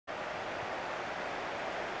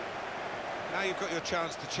Now you've got your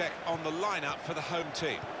chance to check on the lineup for the home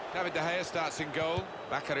team. David De Gea starts in goal.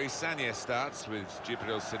 Bakary Sagna starts with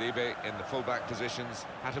Djibril Sidibe in the full-back positions.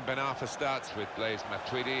 Hatem Ben Arfa starts with Blaise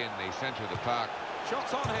Matuidi in the centre of the park.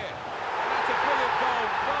 Shots on here. And that's a brilliant goal.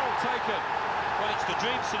 Well taken. Well, it's the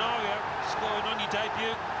dream scenario. Scoring on your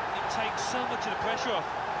debut. It takes so much of the pressure off.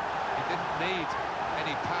 He didn't need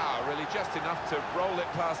any power, really, just enough to roll it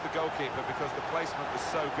past the goalkeeper because the placement was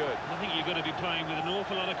so good. I think you're going to be playing with an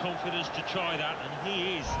awful lot of confidence to try that, and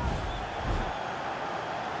he is.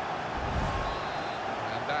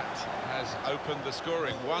 And that has opened the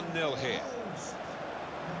scoring. 1-0 here.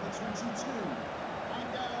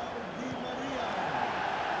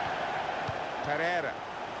 Pereira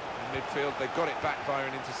in midfield, they got it back via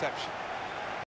an interception.